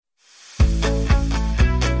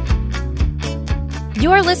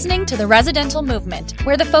You're listening to The Residential Movement,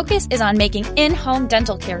 where the focus is on making in-home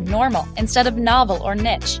dental care normal instead of novel or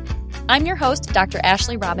niche. I'm your host, Dr.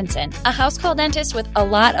 Ashley Robinson, a house call dentist with a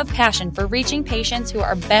lot of passion for reaching patients who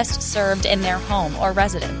are best served in their home or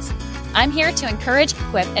residence. I'm here to encourage,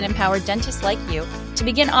 equip, and empower dentists like you to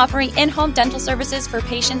begin offering in-home dental services for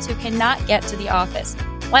patients who cannot get to the office,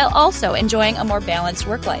 while also enjoying a more balanced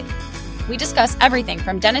work life. We discuss everything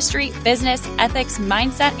from dentistry, business, ethics,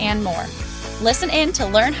 mindset, and more. Listen in to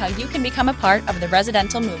learn how you can become a part of the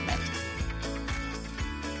residential movement.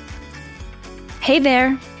 Hey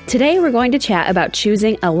there! Today we're going to chat about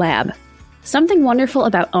choosing a lab. Something wonderful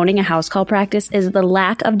about owning a house call practice is the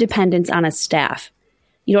lack of dependence on a staff.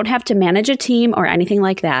 You don't have to manage a team or anything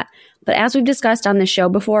like that, but as we've discussed on this show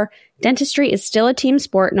before, dentistry is still a team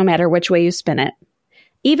sport no matter which way you spin it.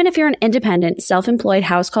 Even if you're an independent, self-employed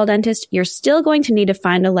house call dentist, you're still going to need to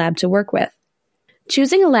find a lab to work with.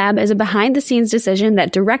 Choosing a lab is a behind-the-scenes decision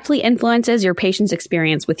that directly influences your patient's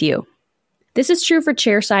experience with you. This is true for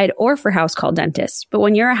chairside or for house call dentists, but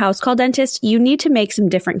when you're a house call dentist, you need to make some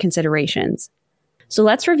different considerations. So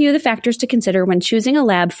let's review the factors to consider when choosing a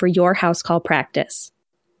lab for your house call practice.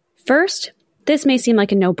 First, this may seem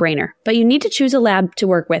like a no-brainer, but you need to choose a lab to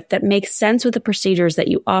work with that makes sense with the procedures that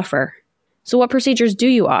you offer. So what procedures do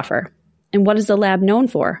you offer? And what is the lab known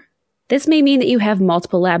for? This may mean that you have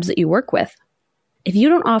multiple labs that you work with. If you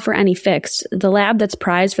don't offer any fixed, the lab that's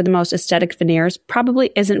prized for the most aesthetic veneers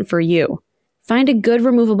probably isn't for you. Find a good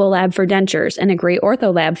removable lab for dentures and a great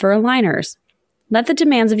ortho lab for aligners. Let the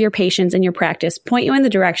demands of your patients and your practice point you in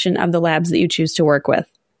the direction of the labs that you choose to work with.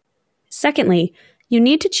 Secondly, you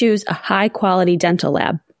need to choose a high-quality dental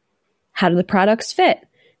lab. How do the products fit?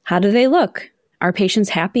 How do they look? Are patients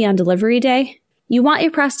happy on delivery day? You want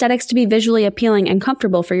your prosthetics to be visually appealing and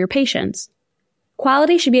comfortable for your patients.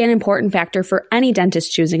 Quality should be an important factor for any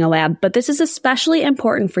dentist choosing a lab, but this is especially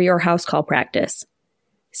important for your house call practice.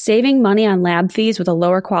 Saving money on lab fees with a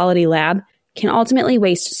lower quality lab can ultimately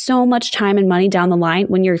waste so much time and money down the line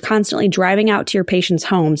when you're constantly driving out to your patients'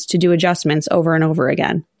 homes to do adjustments over and over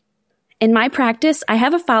again. In my practice, I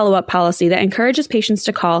have a follow-up policy that encourages patients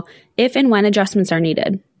to call if and when adjustments are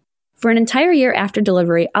needed. For an entire year after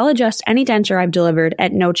delivery, I'll adjust any denture I've delivered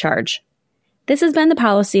at no charge. This has been the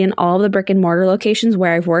policy in all of the brick and mortar locations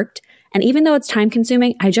where I've worked, and even though it's time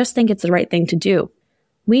consuming, I just think it's the right thing to do.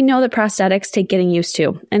 We know that prosthetics take getting used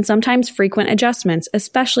to, and sometimes frequent adjustments,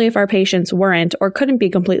 especially if our patients weren't or couldn't be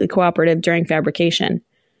completely cooperative during fabrication.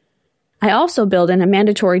 I also build in a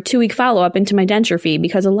mandatory 2-week follow-up into my denture fee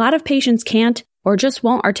because a lot of patients can't or just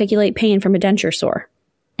won't articulate pain from a denture sore.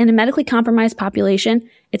 In a medically compromised population,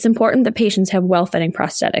 it's important that patients have well-fitting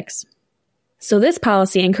prosthetics. So this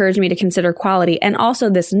policy encouraged me to consider quality and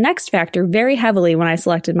also this next factor very heavily when I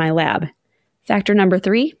selected my lab. Factor number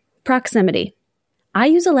 3, proximity. I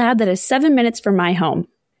use a lab that is 7 minutes from my home.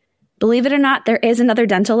 Believe it or not, there is another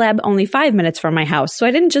dental lab only 5 minutes from my house, so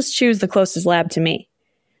I didn't just choose the closest lab to me.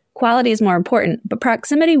 Quality is more important, but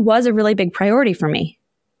proximity was a really big priority for me.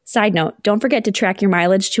 Side note, don't forget to track your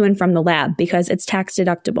mileage to and from the lab because it's tax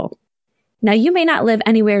deductible. Now, you may not live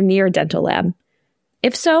anywhere near a dental lab.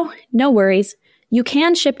 If so, no worries. You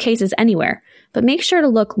can ship cases anywhere, but make sure to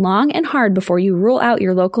look long and hard before you rule out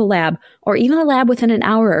your local lab or even a lab within an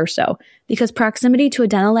hour or so, because proximity to a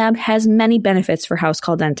dental lab has many benefits for house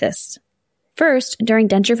call dentists. First, during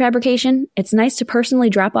denture fabrication, it's nice to personally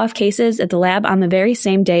drop off cases at the lab on the very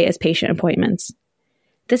same day as patient appointments.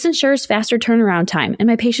 This ensures faster turnaround time, and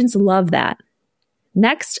my patients love that.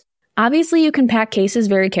 Next, obviously you can pack cases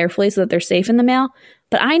very carefully so that they're safe in the mail,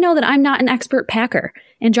 but I know that I'm not an expert packer,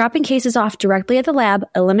 and dropping cases off directly at the lab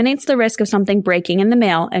eliminates the risk of something breaking in the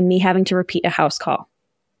mail and me having to repeat a house call.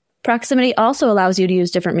 Proximity also allows you to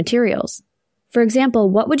use different materials. For example,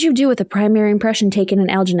 what would you do with a primary impression taken in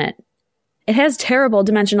alginate? It has terrible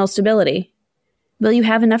dimensional stability. Will you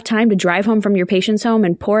have enough time to drive home from your patient's home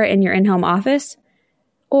and pour it in your in-home office?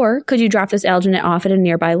 Or could you drop this alginate off at a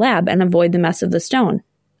nearby lab and avoid the mess of the stone?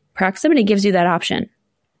 Proximity gives you that option.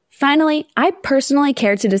 Finally, I personally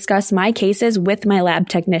care to discuss my cases with my lab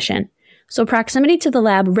technician, so proximity to the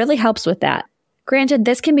lab really helps with that. Granted,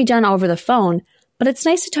 this can be done over the phone, but it's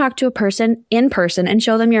nice to talk to a person in person and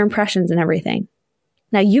show them your impressions and everything.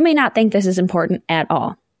 Now, you may not think this is important at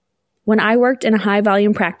all. When I worked in a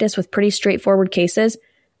high-volume practice with pretty straightforward cases,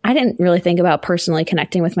 I didn't really think about personally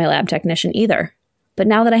connecting with my lab technician either. But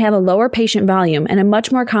now that I have a lower patient volume and a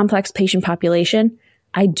much more complex patient population,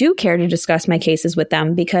 I do care to discuss my cases with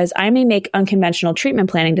them because I may make unconventional treatment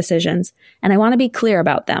planning decisions, and I want to be clear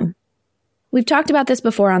about them. We've talked about this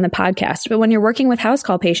before on the podcast, but when you're working with house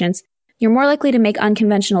call patients, you're more likely to make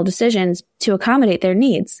unconventional decisions to accommodate their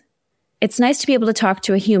needs. It's nice to be able to talk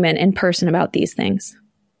to a human in person about these things.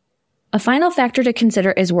 A final factor to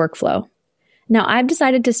consider is workflow. Now, I've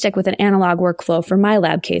decided to stick with an analog workflow for my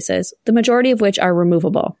lab cases, the majority of which are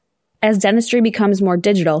removable. As dentistry becomes more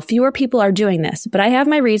digital, fewer people are doing this, but I have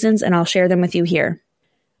my reasons and I'll share them with you here.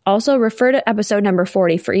 Also, refer to episode number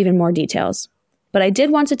 40 for even more details. But I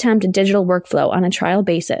did once attempt a digital workflow on a trial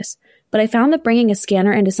basis, but I found that bringing a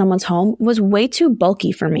scanner into someone's home was way too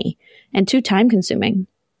bulky for me and too time-consuming.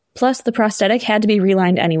 Plus, the prosthetic had to be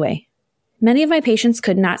relined anyway. Many of my patients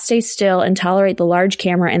could not stay still and tolerate the large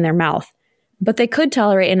camera in their mouth, but they could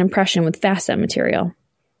tolerate an impression with facet material.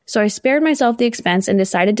 So I spared myself the expense and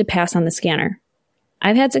decided to pass on the scanner.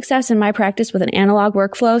 I've had success in my practice with an analog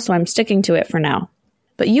workflow, so I'm sticking to it for now.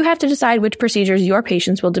 But you have to decide which procedures your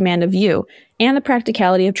patients will demand of you and the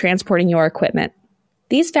practicality of transporting your equipment.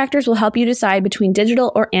 These factors will help you decide between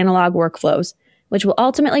digital or analog workflows, which will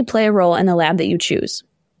ultimately play a role in the lab that you choose.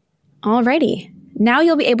 Alrighty, now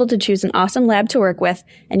you'll be able to choose an awesome lab to work with,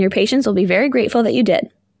 and your patients will be very grateful that you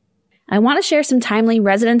did. I want to share some timely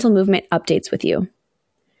residential movement updates with you.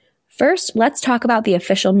 First, let's talk about the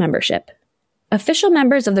official membership. Official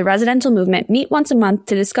members of the residential movement meet once a month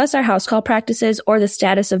to discuss our house call practices or the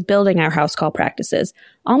status of building our house call practices,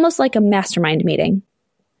 almost like a mastermind meeting.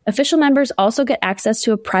 Official members also get access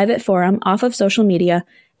to a private forum off of social media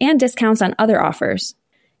and discounts on other offers.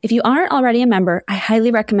 If you aren't already a member, I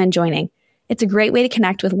highly recommend joining. It's a great way to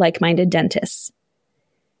connect with like-minded dentists.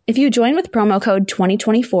 If you join with promo code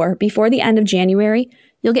 2024 before the end of January,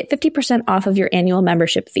 you'll get 50% off of your annual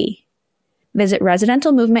membership fee. Visit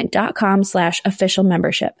residentialmovement.com/official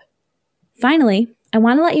membership. Finally, I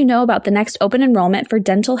want to let you know about the next open enrollment for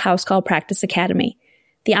Dental House Call Practice Academy,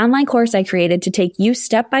 the online course I created to take you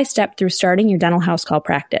step by step through starting your dental house call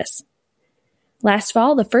practice. Last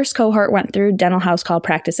fall, the first cohort went through Dental House Call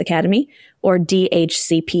Practice Academy, or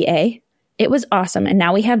DHCPA. It was awesome, and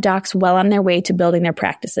now we have docs well on their way to building their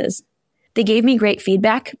practices. They gave me great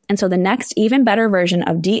feedback, and so the next, even better version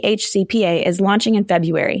of DHCPA is launching in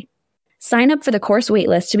February. Sign up for the course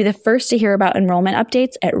waitlist to be the first to hear about enrollment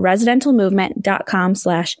updates at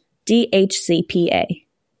residentialmovement.com/DHCPA.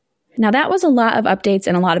 Now that was a lot of updates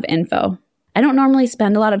and a lot of info. I don't normally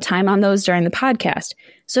spend a lot of time on those during the podcast,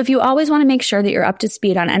 so if you always want to make sure that you're up to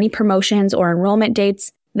speed on any promotions or enrollment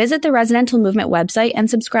dates, visit the Residential Movement website and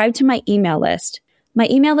subscribe to my email list. My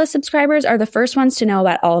email list subscribers are the first ones to know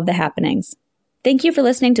about all of the happenings. Thank you for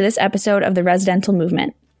listening to this episode of the Residential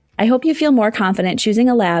Movement. I hope you feel more confident choosing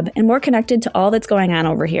a lab and more connected to all that's going on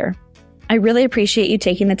over here. I really appreciate you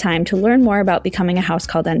taking the time to learn more about becoming a house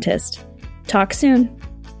call dentist. Talk soon.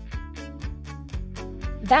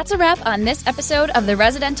 That's a wrap on this episode of the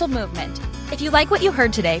Residential Movement. If you like what you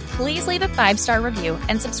heard today, please leave a 5-star review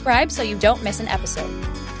and subscribe so you don't miss an episode.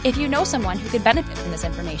 If you know someone who could benefit from this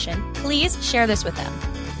information, please share this with them.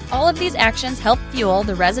 All of these actions help fuel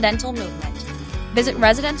the residential movement. Visit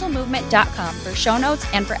residentialmovement.com for show notes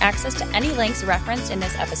and for access to any links referenced in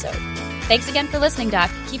this episode. Thanks again for listening, Doc.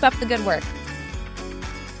 Keep up the good work.